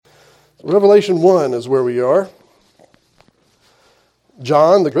Revelation 1 is where we are.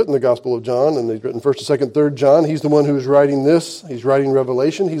 John, written the Gospel of John, and he's written 1st, 2nd, 3rd John. He's the one who's writing this. He's writing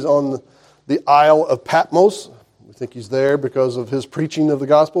Revelation. He's on the Isle of Patmos. We think he's there because of his preaching of the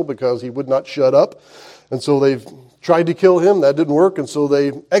Gospel, because he would not shut up. And so they've tried to kill him. That didn't work, and so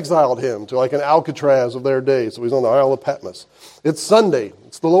they exiled him to like an Alcatraz of their day. So he's on the Isle of Patmos. It's Sunday.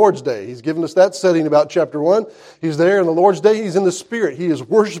 It's the Lord's Day. He's given us that setting about chapter 1. He's there in the Lord's Day. He's in the Spirit. He is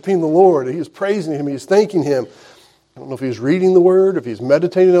worshiping the Lord. He is praising Him. He is thanking Him. I don't know if he's reading the Word, if he's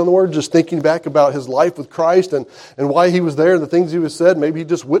meditating on the Word, just thinking back about his life with Christ and why he was there and the things he was said. Maybe he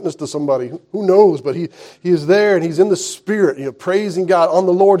just witnessed to somebody. Who knows? But he is there and he's in the Spirit, praising God on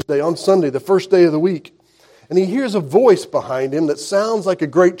the Lord's Day, on Sunday, the first day of the week. And he hears a voice behind him that sounds like a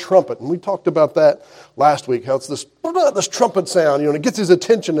great trumpet. And we talked about that last week, how it's this trumpet sound, and it gets his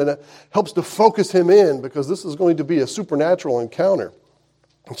attention and it helps to focus him in, because this is going to be a supernatural encounter.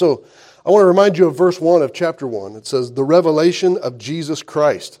 And so I want to remind you of verse 1 of chapter 1. It says, the revelation of Jesus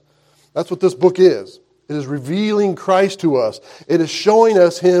Christ. That's what this book is. It is revealing Christ to us. It is showing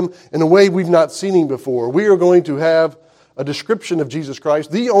us Him in a way we've not seen Him before. We are going to have a description of Jesus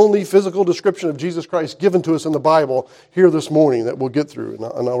Christ, the only physical description of Jesus Christ given to us in the Bible here this morning that we'll get through.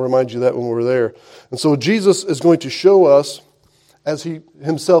 And I'll remind you that when we're there. And so Jesus is going to show us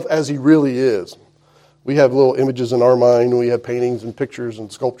Himself as He really is. We have little images in our mind. We have paintings and pictures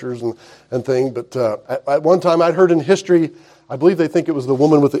and sculptures and things. But at one time I'd heard in history, I believe they think it was the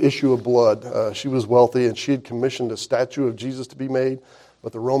woman with the issue of blood. She was wealthy and she had commissioned a statue of Jesus to be made.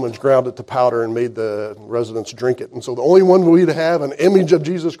 But the Romans ground it to powder and made the residents drink it. And so the only one we'd have an image of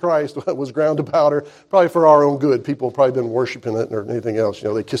Jesus Christ was ground to powder, probably for our own good. People have probably been worshiping it or anything else.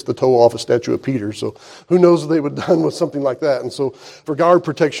 They kissed the toe off a statue of Peter. So who knows what they would have done with something like that. And so for guard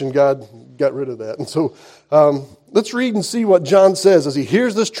protection, God got rid of that. And so let's read and see what John says as he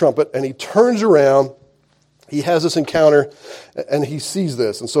hears this trumpet and he turns around. He has this encounter and he sees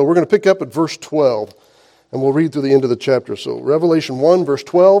this. And so we're going to pick up at verse 12. And we'll read through the end of the chapter. So Revelation 1, verse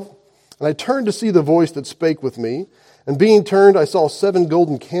 12. And I turned to see the voice that spake with me. And being turned, I saw 7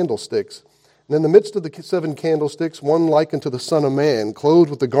 golden candlesticks. And in the midst of the 7 candlesticks, one like unto the Son of Man, clothed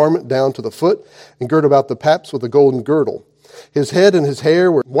with the garment down to the foot, and girt about the paps with a golden girdle. His head and his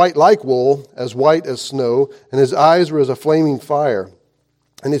hair were white like wool, as white as snow, and his eyes were as a flaming fire.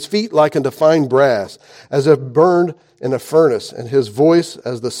 And his feet like unto fine brass, as if burned in a furnace, and his voice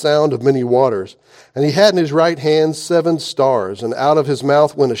as the sound of many waters. And he had in his right hand 7 stars, and out of his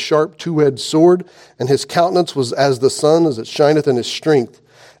mouth went a sharp 2-edged sword, and his countenance was as the sun as it shineth in his strength.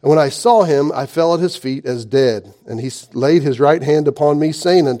 And when I saw him, I fell at his feet as dead. And he laid his right hand upon me,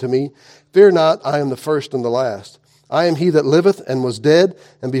 saying unto me, Fear not, I am the first and the last. I am he that liveth and was dead,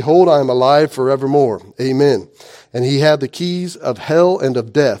 and behold, I am alive forevermore. Amen. And he had the keys of hell and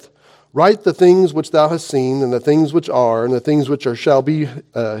of death. Write the things which thou hast seen, and the things which are, and the things which shall be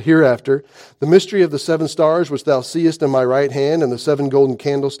hereafter. The mystery of the 7 stars which thou seest in my right hand, and the 7 golden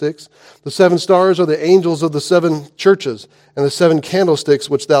candlesticks. The 7 stars are the angels of the 7 churches, and the 7 candlesticks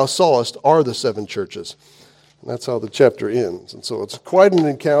which thou sawest are the 7 churches. And that's how the chapter ends. And so it's quite an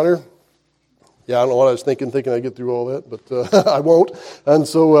encounter. Yeah, I don't know what I was thinking I'd get through all that, but I won't. And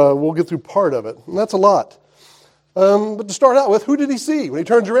so we'll get through part of it. And that's a lot. But to start out with, who did he see? When he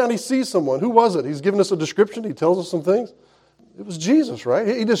turns around, he sees someone. Who was it? He's given us a description. He tells us some things. It was Jesus, right?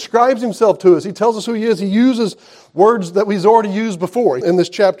 He describes himself to us. He tells us who he is. He uses words that he's already used before in this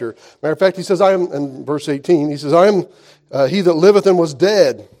chapter. Matter of fact, he says, I am, in verse 18, he says, I am he that liveth and was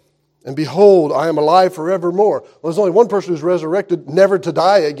dead. And behold, I am alive forevermore. Well, there's only one person who's resurrected, never to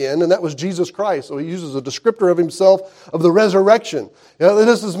die again, and that was Jesus Christ. So he uses a descriptor of himself, of the resurrection.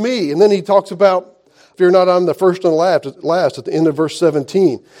 This is me. And then he talks about, Fear not, I'm the first and last at the end of verse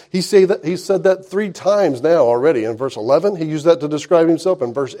 17. He said that 3 times now already. In verse 11, he used that to describe himself.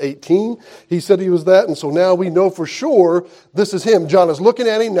 In verse 18, he said he was that. And so now we know for sure this is him. John is looking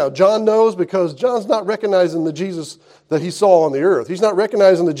at him. Now John knows, because John's not recognizing the Jesus that he saw on the earth. He's not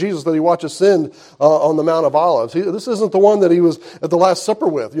recognizing the Jesus that he watched ascend on the Mount of Olives. This isn't the one that he was at the Last Supper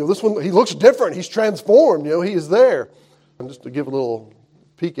with. This one, he looks different. He's transformed. He is there. And just to give a little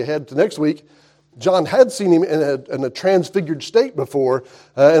peek ahead to next week, John had seen him in a transfigured state before,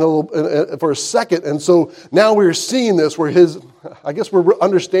 for a second, and so now we're seeing this where we're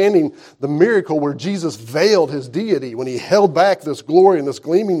understanding the miracle where Jesus veiled his deity when he held back this glory and this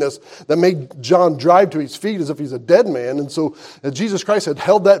gleamingness that made John drive to his feet as if he's a dead man. And so Jesus Christ had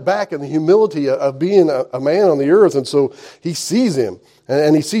held that back in the humility of being a man on the earth, and so he sees him,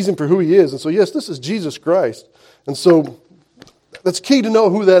 and he sees him for who he is. And so yes, this is Jesus Christ, and so that's key to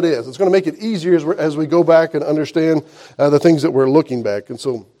know who that is. It's going to make it easier as we go back and understand the things that we're looking back. And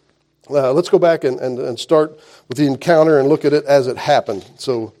so Let's go back and start with the encounter and look at it as it happened.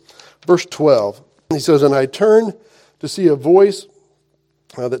 So, verse 12, he says, "And I turned to see a voice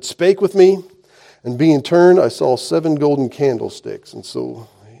that spake with me, and being turned, I saw 7 golden candlesticks." And so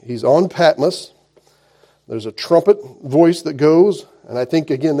he's on Patmos. There's a trumpet voice that goes, and I think,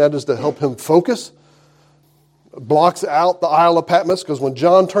 again, that is to help him focus. Blocks out the Isle of Patmos, because when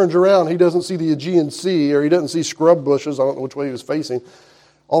John turns around, he doesn't see the Aegean Sea, or he doesn't see scrub bushes. I don't know which way he was facing.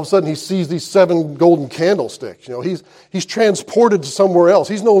 All of a sudden, he sees these 7 golden candlesticks. He's transported to somewhere else.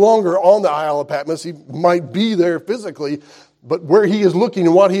 He's no longer on the Isle of Patmos. He might be there physically, but where he is looking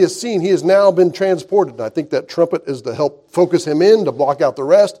and what he has seen, he has now been transported. And I think that trumpet is to help focus him in, to block out the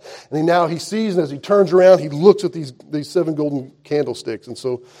rest. And now he sees, and as he turns around, he looks at these 7 golden candlesticks. And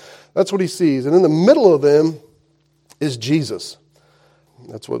so that's what he sees. And in the middle of them is Jesus.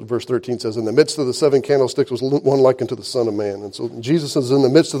 That's what verse 13 says. "In the midst of the 7 candlesticks was one like unto the Son of Man." And so Jesus is in the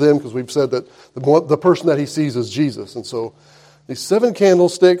midst of them, because we've said that the person that he sees is Jesus. And so these 7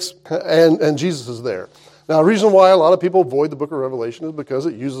 candlesticks, and Jesus is there. Now, the reason why a lot of people avoid the book of Revelation is because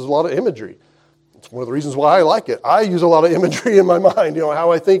it uses a lot of imagery. It's one of the reasons why I like it. I use a lot of imagery in my mind,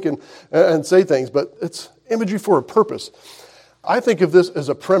 how I think and say things, but it's imagery for a purpose. I think of this as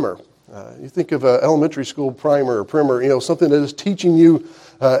a primer. You think of an elementary school primer or primer, something that is teaching you,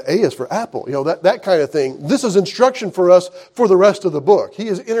 A is for apple, that kind of thing. This is instruction for us for the rest of the book. He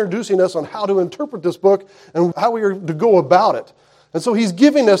is introducing us on how to interpret this book and how we are to go about it. And so he's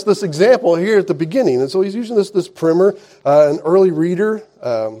giving us this example here at the beginning. And so he's using this primer, an early reader,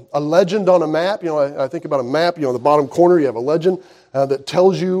 a legend on a map. I think about a map, in the bottom corner you have a legend that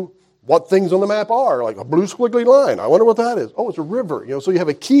tells you what things on the map are, like a blue squiggly line. I wonder what that is. Oh, it's a river. So you have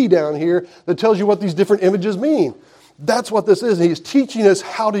a key down here that tells you what these different images mean. That's what this is. And he's teaching us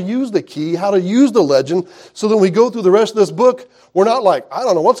how to use the key, how to use the legend, so that when we go through the rest of this book, we're not like, I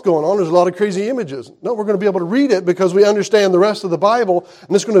don't know what's going on. There's a lot of crazy images. No, we're going to be able to read it because we understand the rest of the Bible,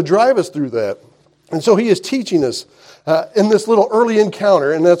 and it's going to drive us through that. And so he is teaching us in this little early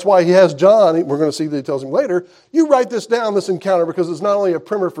encounter, and that's why he has John. We're going to see that he tells him later, you write this down, this encounter, because it's not only a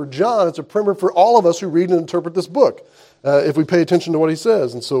primer for John, it's a primer for all of us who read and interpret this book, if we pay attention to what he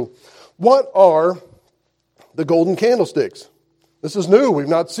says. And so, what are the golden candlesticks? This is new. We've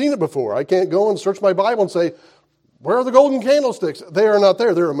not seen it before. I can't go and search my Bible and say, where are the golden candlesticks? They are not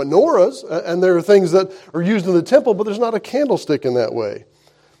there. There are menorahs, and there are things that are used in the temple, but there's not a candlestick in that way.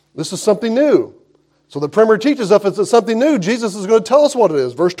 This is something new. So the primer teaches us if it's something new, Jesus is going to tell us what it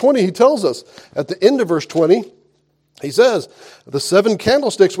is. Verse 20, he tells us. At the end of verse 20, he says, "The 7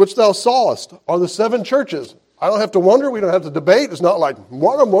 candlesticks which thou sawest are the 7 churches." I don't have to wonder. We don't have to debate. It's not like, I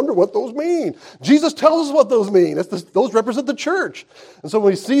wonder what those mean. Jesus tells us what those mean. Those represent the church. And so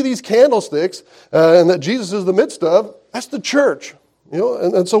when we see these candlesticks and that Jesus is the midst of, that's the church.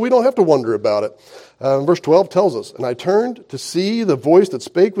 And so we don't have to wonder about it. Verse 12 tells us, "And I turned to see the voice that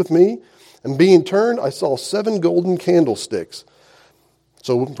spake with me, and being turned, I saw 7 golden candlesticks."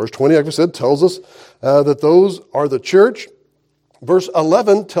 So verse 20, like I said, tells us that those are the church. Verse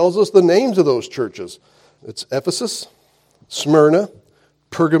 11 tells us the names of those churches. It's Ephesus, Smyrna,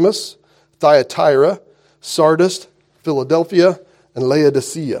 Pergamos, Thyatira, Sardis, Philadelphia, and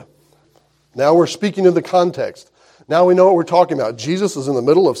Laodicea. Now we're speaking in the context. Now we know what we're talking about. Jesus is in the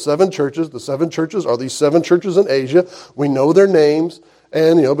middle of 7 churches. The 7 churches are these 7 churches in Asia. We know their names.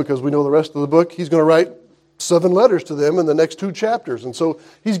 And, because we know the rest of the book, he's going to write 7 letters to them in the next 2 chapters. And so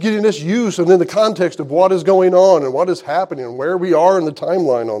he's getting this use and in the context of what is going on and what is happening and where we are in the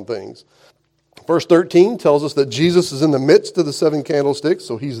timeline on things. Verse 13 tells us that Jesus is in the midst of the 7 candlesticks,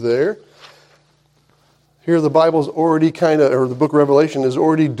 so he's there. Here the Bible's already or the book of Revelation is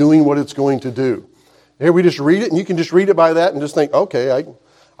already doing what it's going to do. Here we just read it, and you can just read it by that and just think, okay,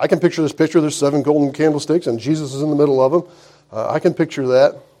 I can picture this picture. There's 7 golden candlesticks, and Jesus is in the middle of them. I can picture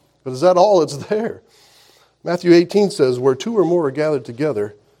that. But is that all? It's there. Matthew 18 says, "Where 2 or more are gathered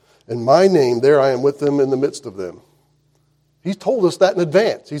together, in my name, there I am with them in the midst of them." He's told us that in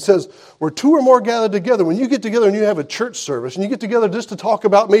advance. He says, where 2 or more gathered together, when you get together and you have a church service, and you get together just to talk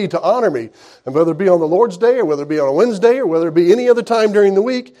about me, to honor me, and whether it be on the Lord's Day, or whether it be on a Wednesday, or whether it be any other time during the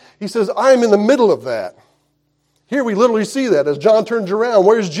week, he says, I'm in the middle of that. Here we literally see that as John turns around.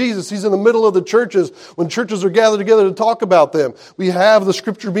 Where's Jesus? He's in the middle of the churches when churches are gathered together to talk about them. We have the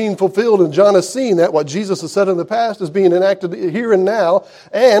scripture being fulfilled, and John has seen that what Jesus has said in the past is being enacted here and now.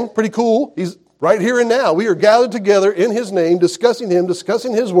 And, pretty cool, he's right here and now. We are gathered together in his name, discussing him,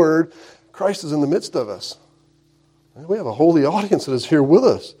 discussing his word. Christ is in the midst of us. And we have a holy audience that is here with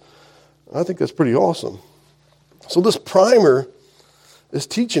us. I think that's pretty awesome. So this primer is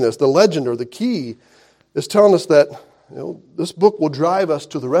teaching us, the legend or the key is telling us that this book will drive us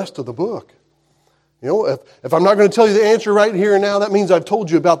to the rest of the book. If I'm not going to tell you the answer right here and now, that means I've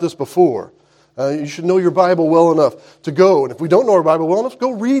told you about this before. You should know your Bible well enough to go. And if we don't know our Bible well enough,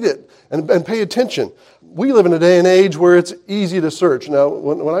 go read it and pay attention. We live in a day and age where it's easy to search. Now,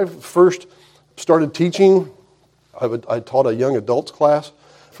 when I first started teaching, I taught a young adults class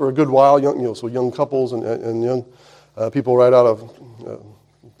for a good while, young couples and young people right out of,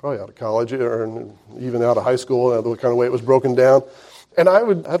 probably out of college or even out of high school, the kind of way it was broken down. And I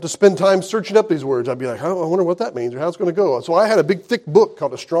would have to spend time searching up these words. I'd be like, oh, I wonder what that means or how it's going to go. So I had a big, thick book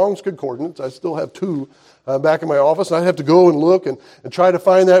called a Strong's Concordance. I still have two back in my office. And I'd have to go and look and try to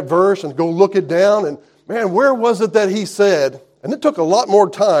find that verse and go look it down. And man, where was it that he said? And it took a lot more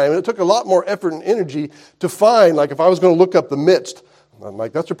time and it took a lot more effort and energy to find, like if I was going to look up the midst, I'm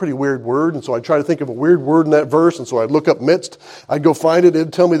like, that's a pretty weird word. And so I'd try to think of a weird word in that verse. And so I'd look up midst. I'd go find it.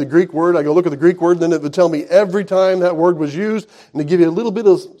 It'd tell me the Greek word. I'd go look at the Greek word. And then it would tell me every time that word was used. And to give you a little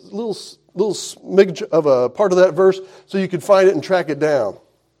smidge of a part of that verse so you could find it and track it down.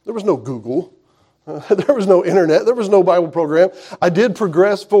 There was no Google. There was no internet. There was no Bible program. I did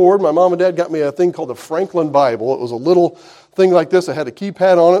progress forward. My mom and dad got me a thing called the Franklin Bible. It was a little thing like this. It had a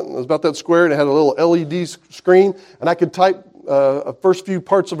keypad on it. It was about that square. And it had a little LED screen. And I could type first few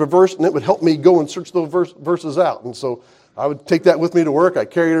parts of a verse, and it would help me go and search those verses out. And so I would take that with me to work. I'd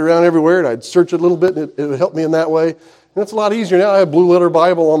carry it around everywhere, and I'd search it a little bit, and it would help me in that way. And it's a lot easier now. I have Blue Letter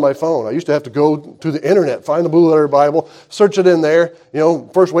Bible on my phone. I used to have to go to the internet, find the Blue Letter Bible, search it in there,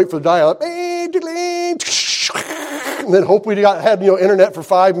 first wait for the dial-up, and then hope we had internet for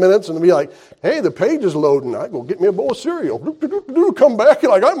 5 minutes, and be like, hey, the page is loading. I go get me a bowl of cereal. Come back,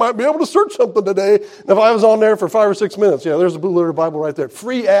 and I might be able to search something today. And if I was on there for 5 or 6 minutes, there's the Blue Letter Bible right there.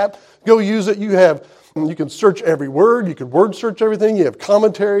 Free app. Go use it. You can search every word. You can word search everything. You have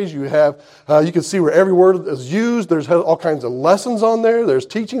commentaries. You can see where every word is used. There's all kinds of lessons on there. There's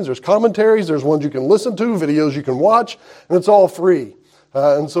teachings. There's commentaries. There's ones you can listen to, videos you can watch, and it's all free.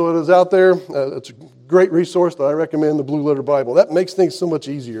 And so it is out there. It's a great resource that I recommend, the Blue Letter Bible. That makes things so much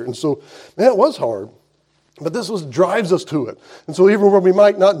easier. And so, it was hard. But this drives us to it. And so even when we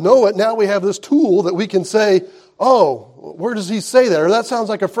might not know it, now we have this tool that we can say, oh, where does he say that? Or that sounds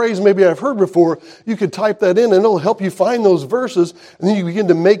like a phrase maybe I've heard before. You could type that in and it'll help you find those verses, and then you begin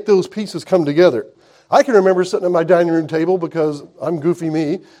to make those pieces come together. I can remember sitting at my dining room table, because I'm goofy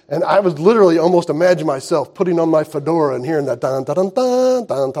me, and I was literally almost imagine myself putting on my fedora and hearing that dun dun dun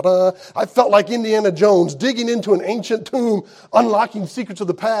dun dun dun. I felt like Indiana Jones digging into an ancient tomb, unlocking secrets of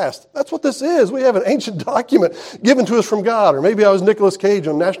the past. That's what this is. We have an ancient document given to us from God. Or maybe I was Nicolas Cage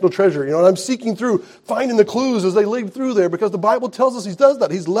on National Treasure, and I'm seeking through, finding the clues as they lead through there, because the Bible tells us he does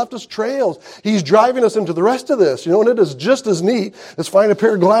that. He's left us trails. He's driving us into the rest of this, and it is just as neat as finding a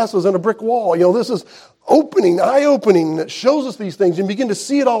pair of glasses in a brick wall. This is eye-opening, that shows us these things and begin to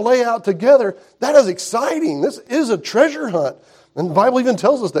see it all lay out together. That is exciting. This is a treasure hunt. And the Bible even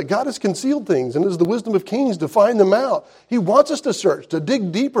tells us that God has concealed things, and it is the wisdom of kings to find them out. He wants us to search, to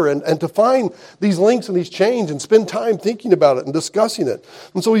dig deeper, and to find these links and these chains and spend time thinking about it and discussing it.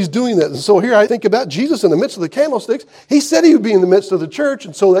 And so he's doing that. And so here I think about Jesus in the midst of the candlesticks. He said he would be in the midst of the church,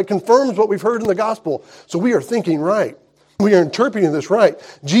 and so that confirms what we've heard in the gospel. So we are thinking right. We are interpreting this right.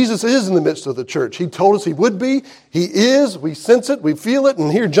 Jesus is in the midst of the church. He told us he would be. He is. We sense it. We feel it.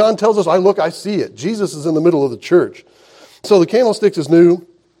 And here John tells us, I see it. Jesus is in the middle of the church. So the candlesticks is new.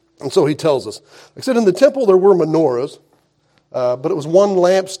 And so he tells us. Like I said, in the temple there were menorahs, but it was one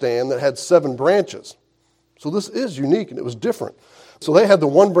lampstand that had 7 branches. So this is unique, and it was different. So they had the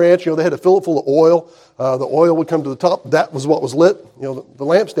one branch, they had to fill it full of oil. The oil would come to the top. That was what was lit. The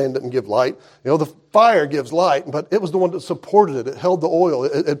lampstand didn't give light. The fire gives light, but it was the one that supported it. It held the oil.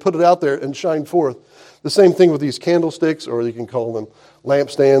 It put it out there and shined forth. The same thing with these candlesticks, or you can call them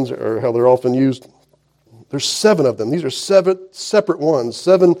lampstands, or how they're often used. There's 7 of them. These are 7 separate ones,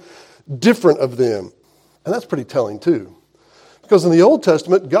 7 different of them. And that's pretty telling too. Because in the Old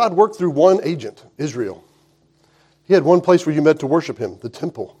Testament, God worked through one agent, Israel. He had one place where you met to worship him, the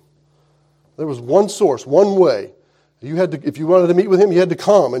temple. There was one source, one way. If you wanted to meet with him, you had to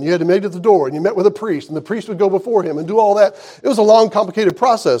come, and you had to meet at the door, and you met with a priest, and the priest would go before him and do all that. It was a long, complicated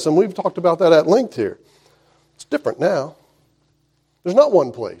process, and we've talked about that at length here. It's different now. There's not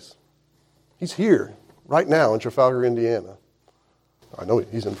one place. He's here, right now, in Trafalgar, Indiana. I know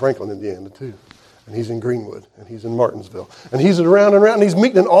he's in Franklin, Indiana, too. And he's in Greenwood, and he's in Martinsville. And he's around and around, and he's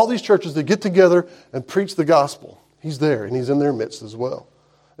meeting in all these churches that get together and preach the gospel. He's there, and he's in their midst as well.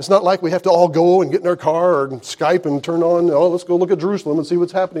 It's not like we have to all go and get in our car or Skype and turn on, let's go look at Jerusalem and see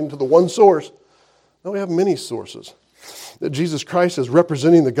what's happening to the one source. No, we have many sources that Jesus Christ is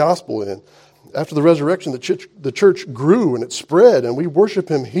representing the gospel in. after the resurrection, the church grew and it spread, and we worship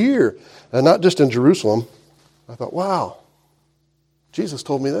him here, and not just in Jerusalem. I thought, wow, Jesus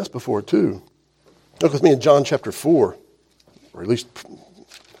told me this before too. Look with me in John chapter 4, or at least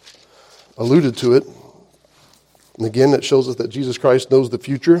alluded to it. And again, that shows us that Jesus Christ knows the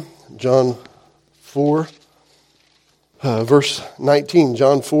future. John 4, verse 19.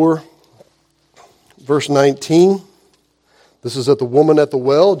 John 4, verse 19. This is at the woman at the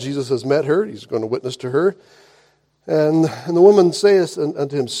well. Jesus has met her. He's going to witness to her. And the woman saith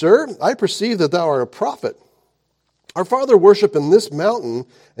unto him, Sir, I perceive that thou art a prophet. Our father worship in this mountain,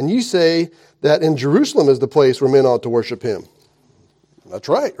 and ye say that in Jerusalem is the place where men ought to worship him. That's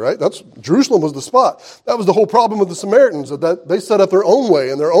right? Jerusalem was the spot. That was the whole problem with the Samaritans, that they set up their own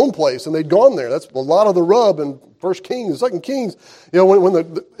way in their own place, and they'd gone there. That's a lot of the rub in 1 Kings, 2 Kings.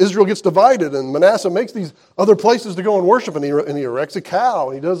 When Israel gets divided and Manasseh makes these other places to go and worship, and he erects a cow,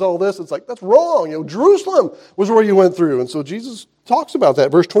 and he does all this, it's like, that's wrong. Jerusalem was where you went through. And so Jesus talks about that,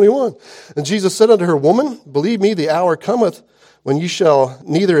 verse 21. And Jesus said unto her, Woman, believe me, the hour cometh when ye shall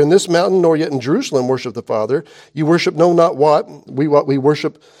neither in this mountain nor yet in Jerusalem worship the Father. You worship know not what we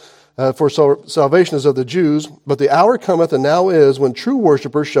worship for salvation is of the Jews. But the hour cometh, and now is, when true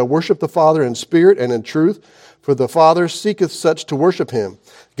worshipers shall worship the Father in spirit and in truth. For the Father seeketh such to worship him.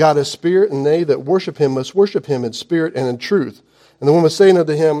 God is spirit, and they that worship him must worship him in spirit and in truth. And the woman was saying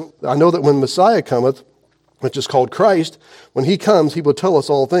unto him, I know that when Messiah cometh, which is called Christ, when he comes, he will tell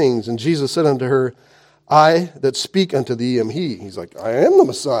us all things. And Jesus said unto her, I that speak unto thee am he. He's like, I am the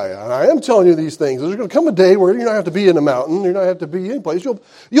Messiah, and I am telling you these things. There's going to come a day where you don't have to be in a mountain. You don't have to be any place.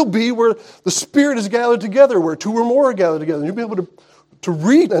 You'll be where the Spirit is gathered together, where two or more are gathered together. And you'll be able to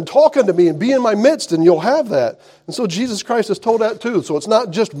read and talk unto me and be in my midst, and you'll have that. And so Jesus Christ has told that too. So it's not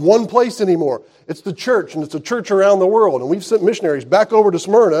just one place anymore. It's the church, and it's a church around the world. And we've sent missionaries back over to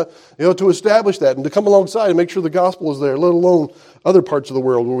Smyrna, to establish that and to come alongside and make sure the gospel is there, let alone other parts of the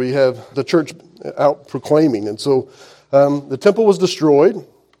world where we have the church out proclaiming. And so the temple was destroyed,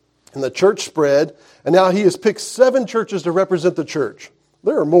 and the church spread, and now he has picked 7 churches to represent the church.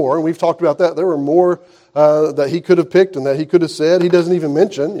 There are more, and we've talked about that. There were more that he could have picked and that he could have said. He doesn't even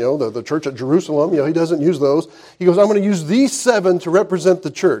mention, the church at Jerusalem. He doesn't use those. He goes, I'm going to use these 7 to represent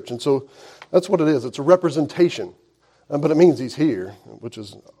the church. And so that's what it is. It's a representation. But it means he's here, which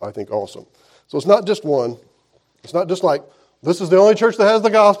is, I think, awesome. So it's not just one. It's not just like, this is the only church that has the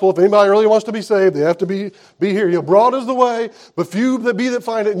gospel. If anybody really wants to be saved, they have to be here. Broad is the way, but few that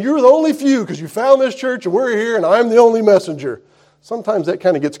find it. And you're the only few because you found this church and we're here and I'm the only messenger. Sometimes that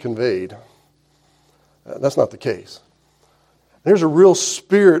kind of gets conveyed. That's not the case. There's a real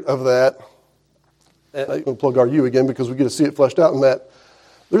spirit of that. And I'm going to plug RU again because we get to see it fleshed out in that.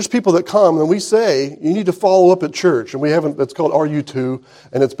 There's people that come and we say, you need to follow up at church. And it's called RU2,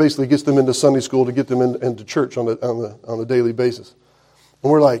 and it basically gets them into Sunday school to get them into church on a daily basis.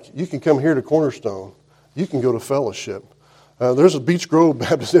 And we're like, you can come here to Cornerstone. You can go to fellowship. There's a Beech Grove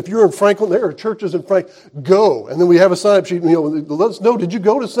Baptist. If you're in Franklin, there are churches in Franklin. Go. And then we have a sign-up sheet, let us know, did you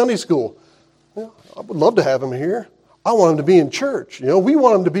go to Sunday school? I would love to have them here. I want them to be in church. We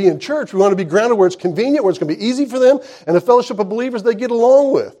want them to be in church. We want to be grounded where it's convenient, where it's going to be easy for them, and a fellowship of believers they get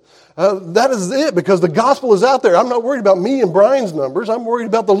along with. That is it, because the gospel is out there. I'm not worried about me and Brian's numbers. I'm worried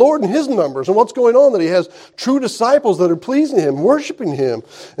about the Lord and his numbers and what's going on, that he has true disciples that are pleasing him, worshiping him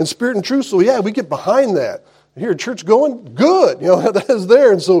in spirit and truth. So we get behind that. Here, church going? Good. That is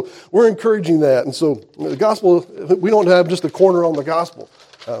there. And so we're encouraging that. And so the gospel, we don't have just a corner on the gospel.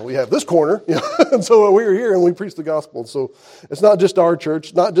 We have this corner, and so we're here and we preach the gospel. So it's not just our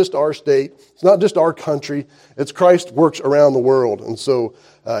church, not just our state, it's not just our country. It's Christ works around the world. And so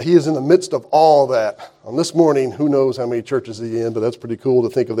he is in the midst of all that. On this morning, who knows how many churches he's in, but that's pretty cool to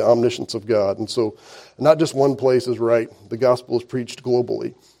think of the omniscience of God. And so not just one place is right. The gospel is preached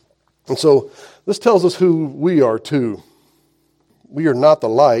globally. And so this tells us who we are too. We are not the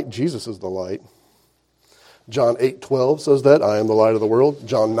light. Jesus is the light. John 8:12 says that, I am the light of the world.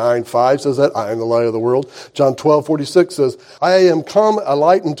 John 9:5 says that, I am the light of the world. John 12:46 says, I am come a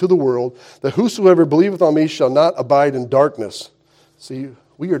light into the world, that whosoever believeth on me shall not abide in darkness. See,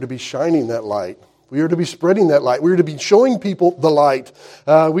 we are to be shining that light. We are to be spreading that light. We are to be showing people the light.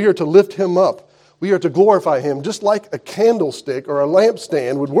 We are to lift him up. We are to glorify him, just like a candlestick or a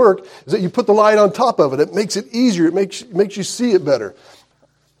lampstand would work, is that you put the light on top of it. It makes it easier. It makes you see it better.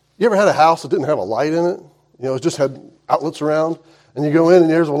 You ever had a house that didn't have a light in it? It just had outlets around, and you go in and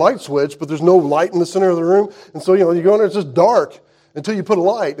there's a light switch, but there's no light in the center of the room. And so, you go in there, it's just dark until you put a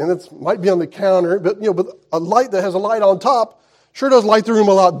light, and it might be on the counter, but a light that has a light on top sure does light the room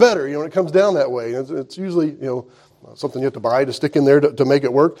a lot better, when it comes down that way. It's usually, something you have to buy to stick in there to make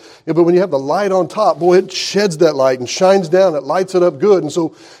it work. Yeah, but when you have the light on top, boy, it sheds that light and shines down. It lights it up good. And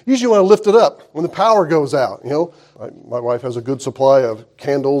so usually you want to lift it up when the power goes out. My wife has a good supply of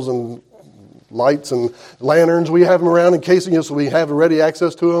candles and lights and lanterns. We have them around in case, so we have ready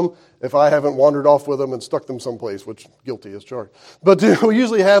access to them if I haven't wandered off with them and stuck them someplace, which guilty as charged. But we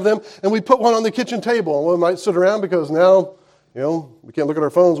usually have them, and we put one on the kitchen table. And we might sit around because now, we can't look at our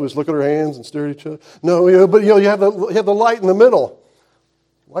phones. We just look at our hands and stare at each other. No, but you have the light in the middle.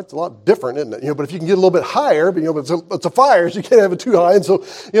 Light's a lot different, isn't it? But if you can get a little bit higher, but it's a fire, so you can't have it too high. And so,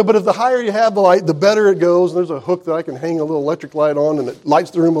 but if the higher you have the light, the better it goes. And there's a hook that I can hang a little electric light on, and it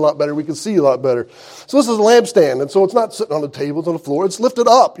lights the room a lot better. We can see a lot better. So this is a lampstand, and so it's not sitting on the table, it's on the floor. It's lifted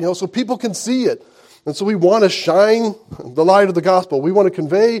up, so people can see it. And so we want to shine the light of the gospel. We want to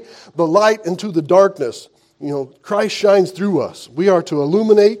convey the light into the darkness. Christ shines through us. We are to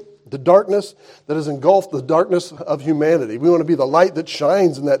illuminate the darkness that has engulfed the darkness of humanity. We want to be the light that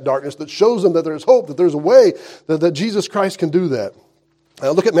shines in that darkness, that shows them that there's hope, that there's a way, that Jesus Christ can do that.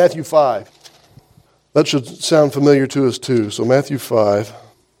 Now look at Matthew 5. That should sound familiar to us too. So Matthew 5.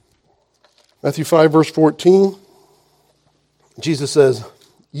 Matthew 5 verse 14. Jesus says,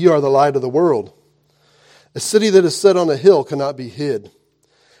 "Ye are the light of the world. A city that is set on a hill cannot be hid.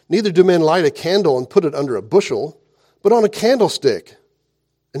 Neither do men light a candle and put it under a bushel, but on a candlestick,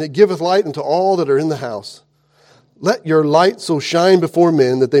 and it giveth light unto all that are in the house. Let your light so shine before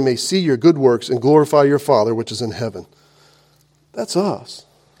men that they may see your good works and glorify your Father which is in heaven." That's us.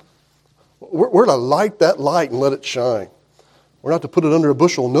 We're to light that light and let it shine. We're not to put it under a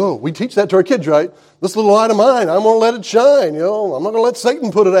bushel. No, we teach that to our kids, right? This little light of mine, I'm going to let it shine. I'm not going to let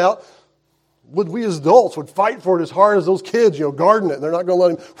Satan put it out. We as adults would fight for it as hard as those kids, garden it. And they're not going to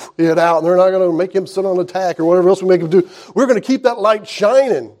let him it out. And they're not going to make him sit on a tack or whatever else we make him do. We're going to keep that light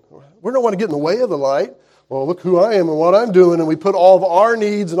shining. We don't want to get in the way of the light. Well, look who I am and what I'm doing. And we put all of our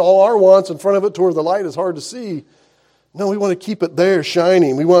needs and all our wants in front of it to where the light is hard to see. No, we want to keep it there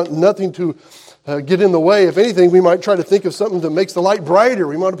shining. We want nothing to get in the way. If anything, we might try to think of something that makes the light brighter.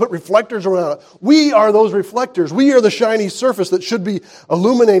 We want to put reflectors around it. We are those reflectors. We are the shiny surface that should be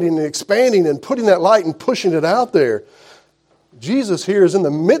illuminating and expanding and putting that light and pushing it out there. Jesus here is in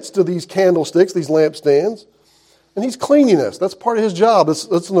the midst of these candlesticks, these lampstands, and he's cleaning us. That's part of his job. That's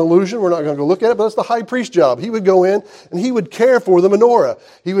an illusion. We're not going to go look at it, but that's the high priest's job. He would go in and he would care for the menorah.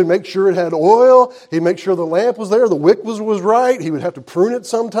 He would make sure it had oil. He'd make sure the lamp was there, the wick was right. He would have to prune it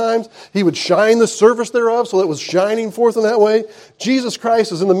sometimes. He would shine the surface thereof so that it was shining forth in that way. Jesus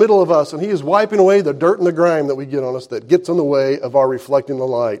Christ is in the middle of us, and he is wiping away the dirt and the grime that we get on us that gets in the way of our reflecting the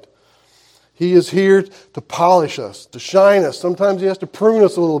light. He is here to polish us, to shine us. Sometimes he has to prune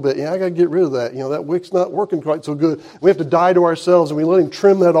us a little bit. I got to get rid of that. That wick's not working quite so good. We have to die to ourselves, and we let him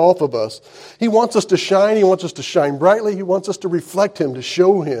trim that off of us. He wants us to shine. He wants us to shine brightly. He wants us to reflect him, to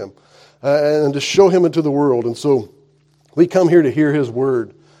show him, and to show him into the world. And so we come here to hear his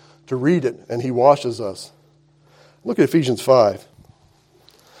word, to read it, and he washes us. Look at Ephesians 5.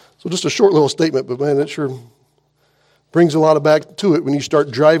 So just a short little statement, but man, it sure brings a lot of back to it when you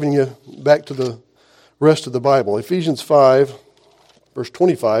start driving you back to the rest of the Bible. Ephesians 5, verse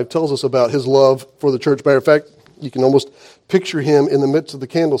 25, tells us about his love for the church. Matter of fact, you can almost picture him in the midst of the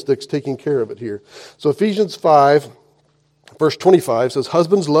candlesticks taking care of it here. So Ephesians 5, verse 25 says,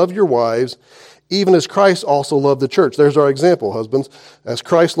 "Husbands, love your wives, even as Christ also loved the church." There's our example, husbands. "As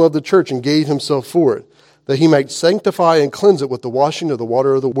Christ loved the church and gave himself for it, that he might sanctify and cleanse it with the washing of the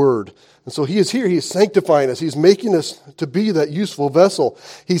water of the word." And so he is here. He is sanctifying us. He's making us to be that useful vessel.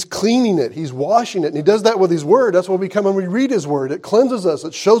 He's cleaning it. He's washing it. And he does that with his word. That's why we come and we read his word. It cleanses us.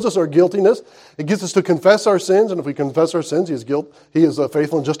 It shows us our guiltiness. It gets us to confess our sins. And if we confess our sins, he is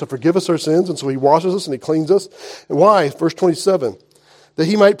faithful and just to forgive us our sins. And so he washes us and he cleans us. And why? Verse 27. "That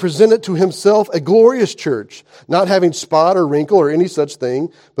he might present it to himself a glorious church, not having spot or wrinkle or any such thing,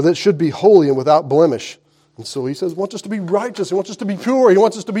 but that it should be holy and without blemish." And so he says, he wants us to be righteous. He wants us to be pure. He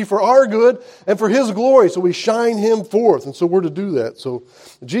wants us to be for our good and for his glory. So we shine him forth. And so we're to do that. So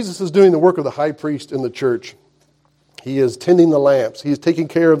Jesus is doing the work of the high priest in the church. He is tending the lamps. He is taking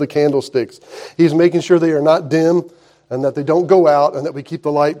care of the candlesticks. He is making sure they are not dim and that they don't go out and that we keep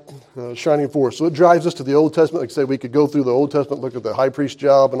the light shining forth. So it drives us to the Old Testament. Like I said, we could go through the Old Testament, look at the high priest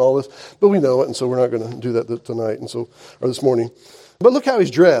job and all this, but we know it. And so we're not going to do that tonight or this morning. But look how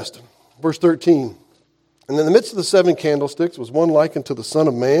he's dressed. Verse 13. "And in the midst of the 7 candlesticks was one like unto the Son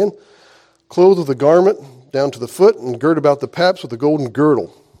of Man, clothed with a garment down to the foot, and girt about the paps with a golden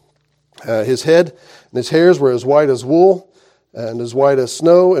girdle. His head and his hairs were as white as wool, and as white as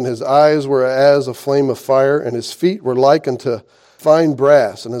snow, and his eyes were as a flame of fire, and his feet were like unto fine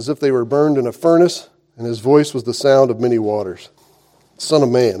brass, and as if they were burned in a furnace, and his voice was the sound of many waters. Son of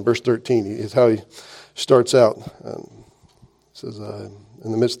man, verse 13, is how he starts out. It says,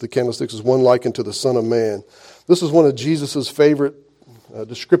 in the midst of the candlesticks is one likened to the Son of Man. This is one of Jesus' favorite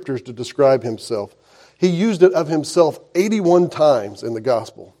descriptors to describe himself. He used it of himself 81 times in the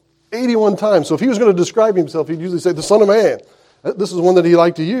gospel. 81 times. So if he was going to describe himself, he'd usually say, the Son of Man. This is one that he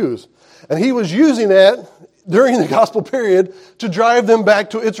liked to use. And he was using that during the gospel period to drive them back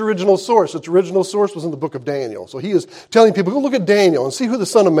to its original source. Its original source was in the book of Daniel. So he is telling people, go look at Daniel and see who the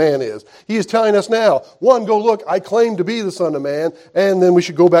Son of Man is. He is telling us now, one, go look, I claim to be the Son of Man. And then we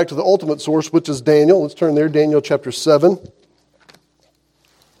should go back to the ultimate source, which is Daniel. Let's turn there, Daniel chapter 7.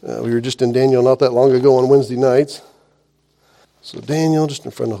 We were just in Daniel not that long ago on Wednesday nights. So Daniel, just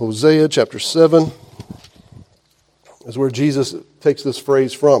in front of Hosea, chapter 7, is where Jesus takes this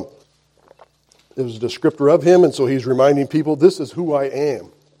phrase from. It was a descriptor of him, and so he's reminding people, this is who I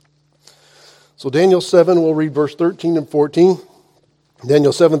am. So Daniel 7, we'll read verse 13 and 14.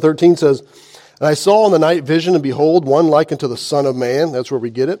 Daniel 7:13 says, and I saw in the night vision, and behold, one like unto the Son of Man. That's where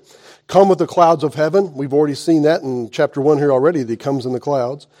we get it. Come with the clouds of heaven. We've already seen that in chapter 1 here already, that he comes in the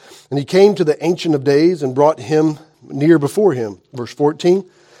clouds. And he came to the Ancient of Days and brought him near before him. Verse 14.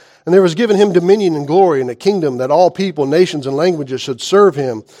 And there was given him dominion and glory and a kingdom that all people, nations, and languages should serve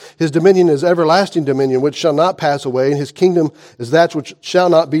him. His dominion is everlasting dominion, which shall not pass away, and his kingdom is that which shall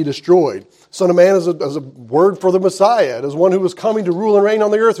not be destroyed. Son of Man is a word for the Messiah. It is one who was coming to rule and reign on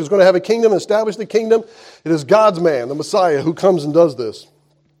the earth, who's going to have a kingdom, establish the kingdom. It is God's man, the Messiah, who comes and does this.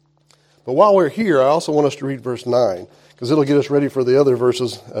 But while we're here, I also want us to read verse 9, because it'll get us ready for the other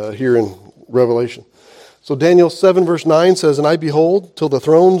verses here in Revelation. So Daniel 7 verse 9 says, and I behold, till the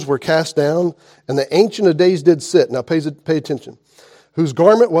thrones were cast down, and the Ancient of Days did sit. Now pay attention. Whose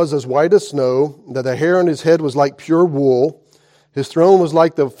garment was as white as snow, that the hair on his head was like pure wool. His throne was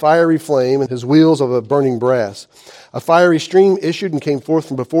like the fiery flame, and his wheels of a burning brass. A fiery stream issued and came forth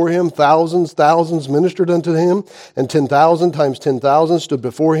from before him. Thousands ministered unto him, and 10,000 times 10,000 stood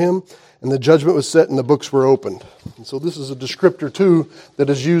before him. And the judgment was set, and the books were opened. And so this is a descriptor, too, that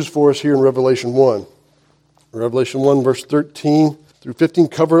is used for us here in Revelation 1. Revelation 1, verse 13 through 15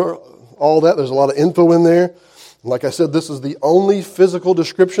 cover all that. There's a lot of info in there. And like I said, this is the only physical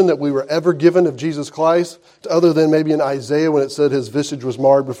description that we were ever given of Jesus Christ, other than maybe in Isaiah when it said his visage was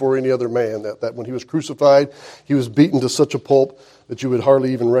marred before any other man, that when he was crucified, he was beaten to such a pulp that you would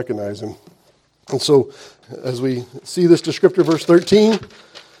hardly even recognize him. And so as we see this descriptor, verse 13, it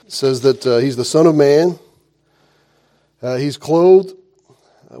says that he's the Son of Man. He's clothed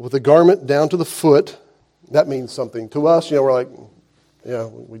with a garment down to the foot. That means something to us. You know, we're like, yeah,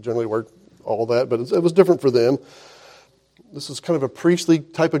 we generally wear all that, but it was different for them. This is kind of a priestly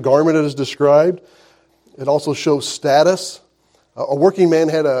type of garment it is described. It also shows status. A working man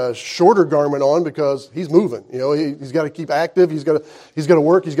had a shorter garment on because he's moving. You know, he's got to keep active. He's got to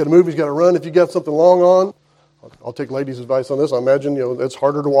work. He's got to move. He's got to run. If you got something long on, I'll take ladies' advice on this. I imagine, it's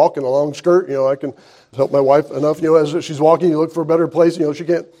harder to walk in a long skirt. I can help my wife enough. As she's walking, you look for a better place. She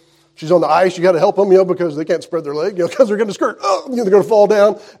can't. She's on the ice, you got to help them, because they can't spread their leg, because they're going to skirt. They're going to fall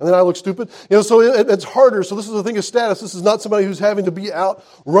down, and then I look stupid. So it's harder. So this is a thing of status. This is not somebody who's having to be out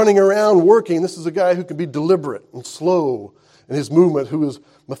running around working. This is a guy who can be deliberate and slow in his movement, who is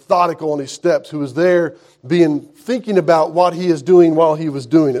methodical in his steps, who is there thinking about what he is doing while he was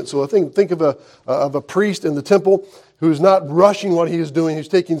doing it. So I think of a priest in the temple who's not rushing what he is doing. He's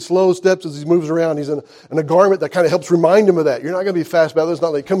taking slow steps as he moves around. He's in a garment that kind of helps remind him of that. You're not going to be fast about this. It's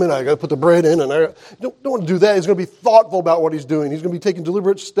not like, come in, I got to put the bread in. And I don't want to do that. He's going to be thoughtful about what he's doing. He's going to be taking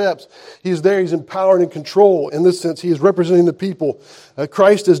deliberate steps. He's there. He's empowered and control. In this sense, he is representing the people.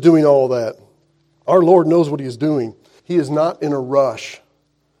 Christ is doing all that. Our Lord knows what he is doing. He is not in a rush.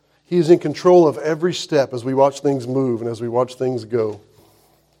 He is in control of every step as we watch things move and as we watch things go.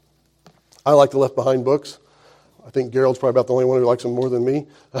 I like the Left Behind books. I think Gerald's probably about the only one who likes them more than me.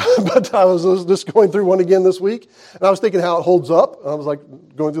 But I was just going through one again this week, and I was thinking how it holds up. I was like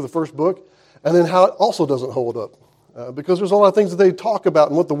going through the first book, and then how it also doesn't hold up. Because there's a lot of things that they talk about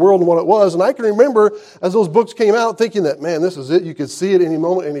and what the world and what it was. And I can remember as those books came out thinking that, man, this is it. You could see it any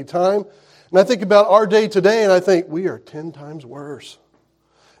moment, any time. And I think about our day today, and I think we are 10 times worse.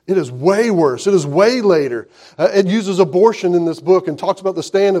 It is way worse. It is way later. It uses abortion in this book and talks about the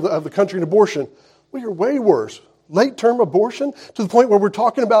stand of the country in abortion. We are way worse. Late-term abortion to the point where we're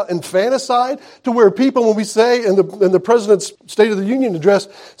talking about infanticide, to where people, when we say in the President's State of the Union address,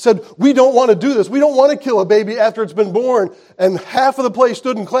 said, we don't want to do this. We don't want to kill a baby after it's been born. And half of the place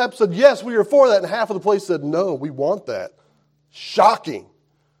stood and clapped, said, yes, we are for that. And half of the place said, no, we want that. Shocking.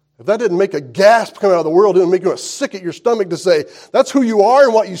 If that didn't make a gasp come out of the world, didn't make you sick at your stomach to say, that's who you are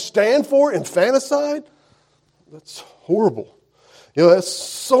and what you stand for, infanticide, that's horrible. That's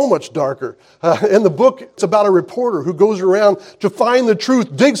so much darker. In the book, it's about a reporter who goes around to find the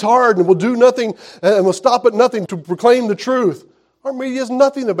truth, digs hard, and will do nothing, and will stop at nothing to proclaim the truth. Our media is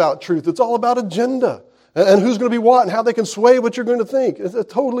nothing about truth. It's all about agenda. And who's going to be what and how they can sway what you're going to think. It's a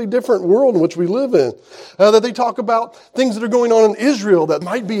totally different world in which we live in. That they talk about things that are going on in Israel that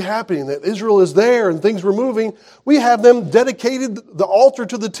might be happening, that Israel is there and things were moving. We have them dedicated the altar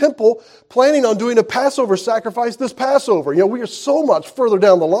to the temple, planning on doing a Passover sacrifice this Passover. We are so much further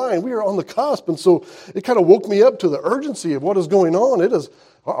down the line. We are on the cusp. And so it kind of woke me up to the urgency of what is going on.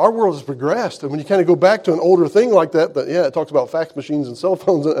 Our world has progressed. And when you kind of go back to an older thing like that, it talks about fax machines and cell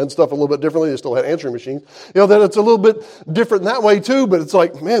phones and stuff a little bit differently. They still had answering machines. That it's a little bit different in that way too, but it's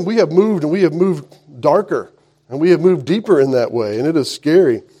like, man, we have moved and we have moved darker and we have moved deeper in that way. And it is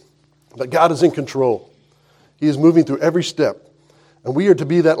scary. But God is in control. He is moving through every step. And we are to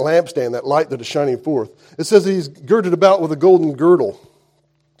be that lampstand, that light that is shining forth. It says that he's girded about with a golden girdle.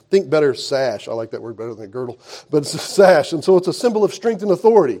 Think better sash. I like that word better than girdle. But it's a sash. And so it's a symbol of strength and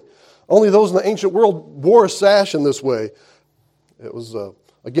authority. Only those in the ancient world wore a sash in this way. It was,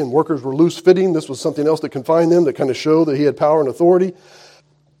 again, workers were loose-fitting. This was something else that confined them that kind of showed that he had power and authority.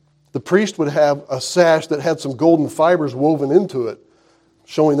 The priest would have a sash that had some golden fibers woven into it,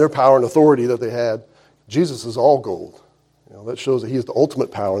 showing their power and authority that they had. Jesus is all gold. That shows that he is the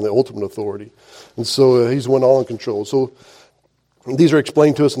ultimate power and the ultimate authority. And so he's the one all in control. So these are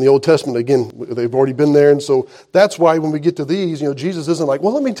explained to us in the Old Testament. Again, they've already been there. And so that's why when we get to these, Jesus isn't like,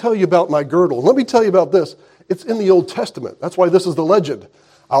 well, let me tell you about my girdle. Let me tell you about this. It's in the Old Testament. That's why this is the legend.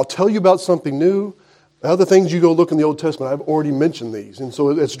 I'll tell you about something new. Other things you go look in the Old Testament, I've already mentioned these. And so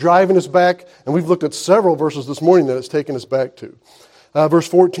it's driving us back. And we've looked at several verses this morning that it's taken us back to. Verse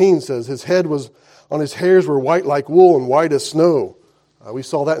 14 says, his head was on his hairs were white like wool and white as snow. We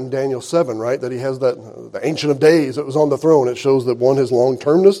saw that in Daniel 7, right? That he has that, the Ancient of Days that was on the throne. It shows that one, his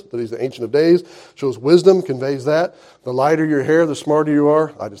long-termness, that he's the Ancient of Days. Shows wisdom, conveys that. The lighter your hair, the smarter you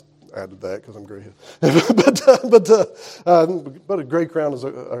are. I just added that because I'm gray-headed. but a gray crown is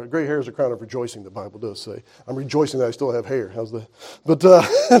a gray hair is a crown of rejoicing, the Bible does say. I'm rejoicing that I still have hair. How's that? But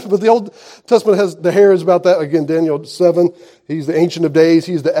the Old Testament has, the hair is about that. Again, Daniel 7, he's the Ancient of Days.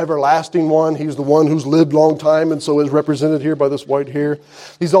 He's the everlasting one. He's the one who's lived long time and so is represented here by this white hair.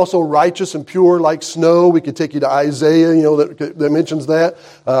 He's also righteous and pure like snow. We could take you to Isaiah, that mentions that.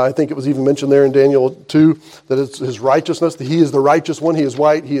 I think it was even mentioned there in Daniel 2 that it's his righteousness. That he is the righteous one. He is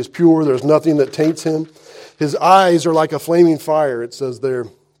white. He is pure. There's nothing that taints him. His eyes are like a flaming fire, it says there.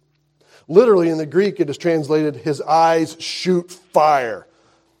 Literally in the Greek, it is translated, his eyes shoot fire.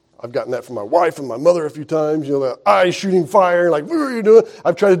 I've gotten that from my wife and my mother a few times. The eyes shooting fire, like, what are you doing?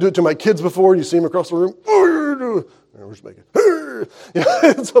 I've tried to do it to my kids before. You see them across the room. What are you doing? We're just making,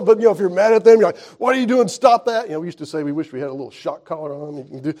 but if you're mad at them, you're like, what are you doing? Stop that. We used to say we wish we had a little shock collar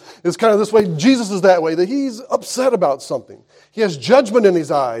on. It's kind of this way. Jesus is that way, that he's upset about something. He has judgment in his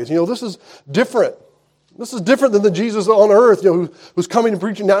eyes. This is different. This is different than the Jesus on earth, who's coming and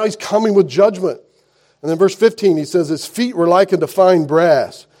preaching. Now he's coming with judgment. And then verse 15, he says, his feet were likened to fine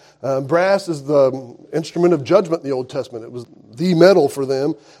brass. Brass is the instrument of judgment in the Old Testament. It was the metal for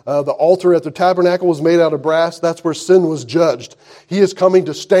them. The altar at the tabernacle was made out of brass. That's where sin was judged. He is coming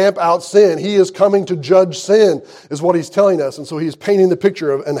to stamp out sin. He is coming to judge sin, is what he's telling us. And so he's painting the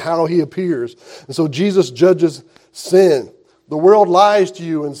picture of and how he appears. And so Jesus judges sin. The world lies to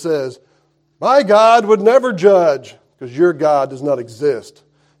you and says, my God would never judge because your God does not exist.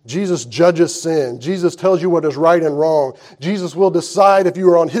 Jesus judges sin. Jesus tells you what is right and wrong. Jesus will decide if you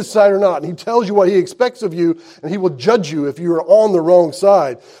are on his side or not. And he tells you what he expects of you, and he will judge you if you are on the wrong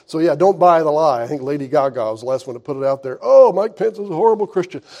side. So don't buy the lie. I think Lady Gaga was the last one to put it out there. Oh, Mike Pence is a horrible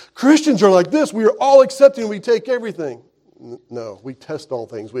Christian. Christians are like this. We are all accepting. We take everything. No, we test all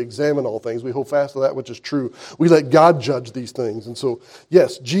things. We examine all things. We hold fast to that which is true. We let God judge these things. And so,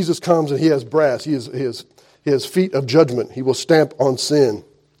 yes, Jesus comes and he has brass. He has feet of judgment. He will stamp on sin.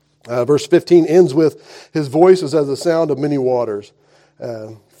 Verse 15 ends with, his voice is as the sound of many waters.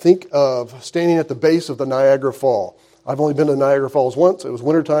 Think of standing at the base of the Niagara Fall. I've only been to Niagara Falls once. It was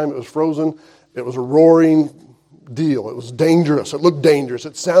wintertime. It was frozen. It was a roaring deal. It was dangerous. It looked dangerous.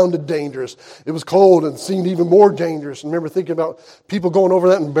 It sounded dangerous. It was cold and seemed even more dangerous. And I remember thinking about people going over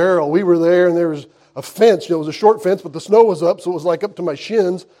that in barrel. We were there and there was a fence. It was a short fence, but the snow was up, so it was like up to my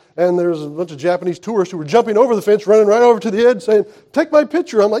shins. And there was a bunch of Japanese tourists who were jumping over the fence, running right over to the edge, saying, take my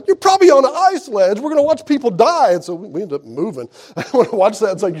picture. I'm like, you're probably on an ice ledge. We're going to watch people die. And so we ended up moving. I want to watch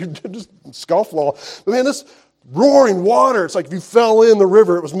that. It's like, you're just scofflaw. But man, roaring water. It's like if you fell in the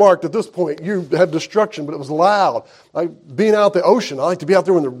river, it was marked at this point. You had destruction, but it was loud. Like being out the ocean, I like to be out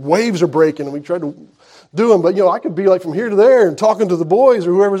there when the waves are breaking, and we tried to do them. But, I could be like from here to there and talking to the boys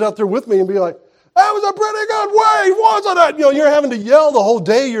or whoever's out there with me and be like, that was a pretty good wave, wasn't it? You're having to yell the whole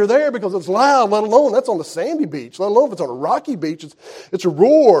day you're there because it's loud, let alone that's on the sandy beach, let alone if it's on a rocky beach. It's a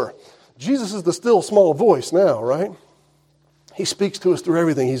roar. Jesus is the still small voice now, right? He speaks to us through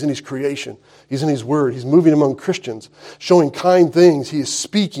everything. He's in His creation. He's in His Word. He's moving among Christians, showing kind things. He is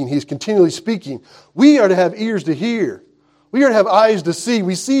speaking. He is continually speaking. We are to have ears to hear. We are to have eyes to see.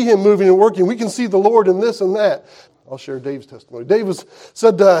 We see Him moving and working. We can see the Lord in this and that. I'll share Dave's testimony. Dave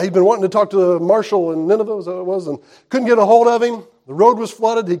said he'd been wanting to talk to the marshal in Nineveh, is that what it was, and couldn't get a hold of him. The road was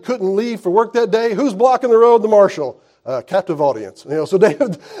flooded. He couldn't leave for work that day. Who's blocking the road? The marshal. Captive audience. So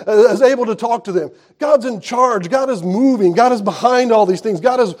David is able to talk to them. God's in charge. God is moving. God is behind all these things.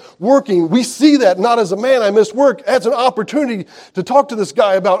 God is working. We see that not as a man, I missed work. That's an opportunity to talk to this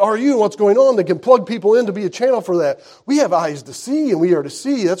guy about RU and what's going on. They can plug people in to be a channel for that. We have eyes to see and we are to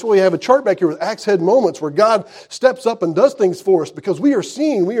see. That's why we have a chart back here with axe head moments where God steps up and does things for us because we are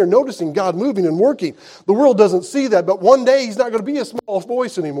seeing, we are noticing God moving and working. The world doesn't see that, but one day He's not going to be a small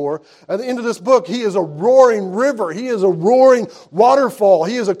voice anymore. At the end of this book, He is a roaring river. He is a roaring waterfall.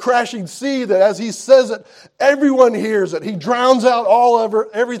 He is a crashing sea that as He says it, everyone hears it. He drowns out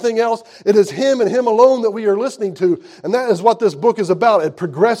everything else. It is Him and Him alone that we are listening to. And that is what this book is about. It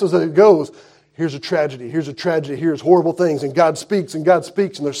progresses as it goes. Here's a tragedy. Here's horrible things. And God speaks and God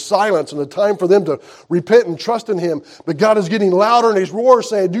speaks. And there's silence and the time for them to repent and trust in Him. But God is getting louder and He's roaring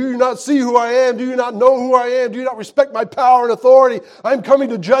saying, do you not see who I am? Do you not know who I am? Do you not respect my power and authority? I'm coming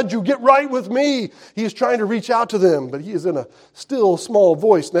to judge you. Get right with me. He is trying to reach out to them. But He is in a still small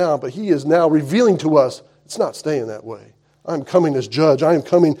voice now. But He is now revealing to us it's not staying that way. I'm coming as judge. I am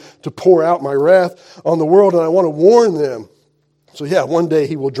coming to pour out my wrath on the world. And I want to warn them. So one day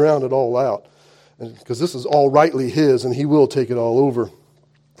He will drown it all out. Because this is all rightly His, and He will take it all over.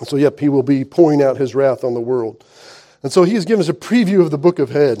 And so, He will be pouring out His wrath on the world. And so He has given us a preview of the book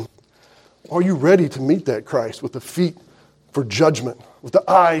of Head. Are you ready to meet that Christ with the feet for judgment, with the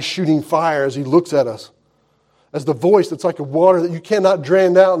eyes shooting fire as He looks at us? As the voice that's like a water that you cannot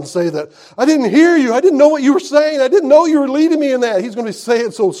drown out and say that, I didn't hear you, I didn't know what you were saying, I didn't know you were leading me in that. He's going to say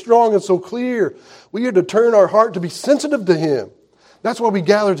it so strong and so clear. We are to turn our heart to be sensitive to Him. That's why we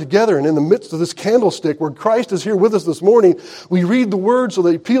gather together, and in the midst of this candlestick where Christ is here with us this morning, we read the Word so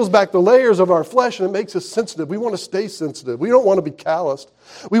that He peels back the layers of our flesh and it makes us sensitive. We want to stay sensitive. We don't want to be calloused.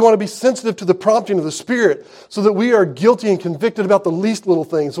 We want to be sensitive to the prompting of the Spirit so that we are guilty and convicted about the least little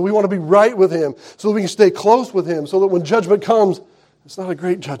things. So we want to be right with Him so that we can stay close with Him so that when judgment comes, it's not a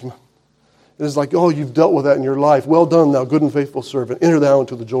great judgment. It is like, you've dealt with that in your life. Well done, thou good and faithful servant. Enter thou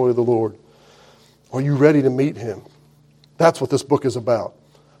into the joy of the Lord. Are you ready to meet Him? That's what this book is about.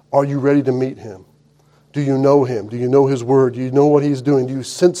 Are you ready to meet Him? Do you know Him? Do you know His Word? Do you know what He's doing? Do you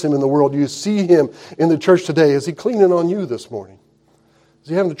sense Him in the world? Do you see Him in the church today? Is He cleaning on you this morning? Is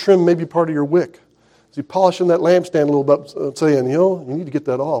He having to trim maybe part of your wick? Is He polishing that lampstand a little bit, saying, you need to get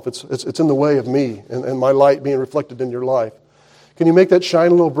that off. It's in the way of me and my light being reflected in your life. Can you make that shine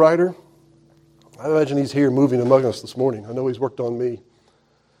a little brighter? I imagine He's here moving among us this morning. I know He's worked on me.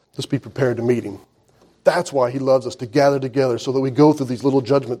 Just be prepared to meet Him. That's why He loves us, to gather together so that we go through these little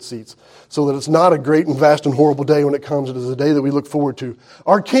judgment seats, so that it's not a great and vast and horrible day when it comes. It is a day that we look forward to.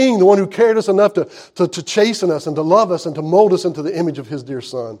 Our King, the one who cared us enough to chasten us and to love us and to mold us into the image of His dear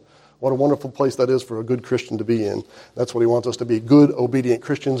Son. What a wonderful place that is for a good Christian to be in. That's what He wants us to be, good, obedient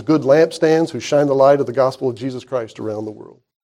Christians, good lampstands who shine the light of the gospel of Jesus Christ around the world.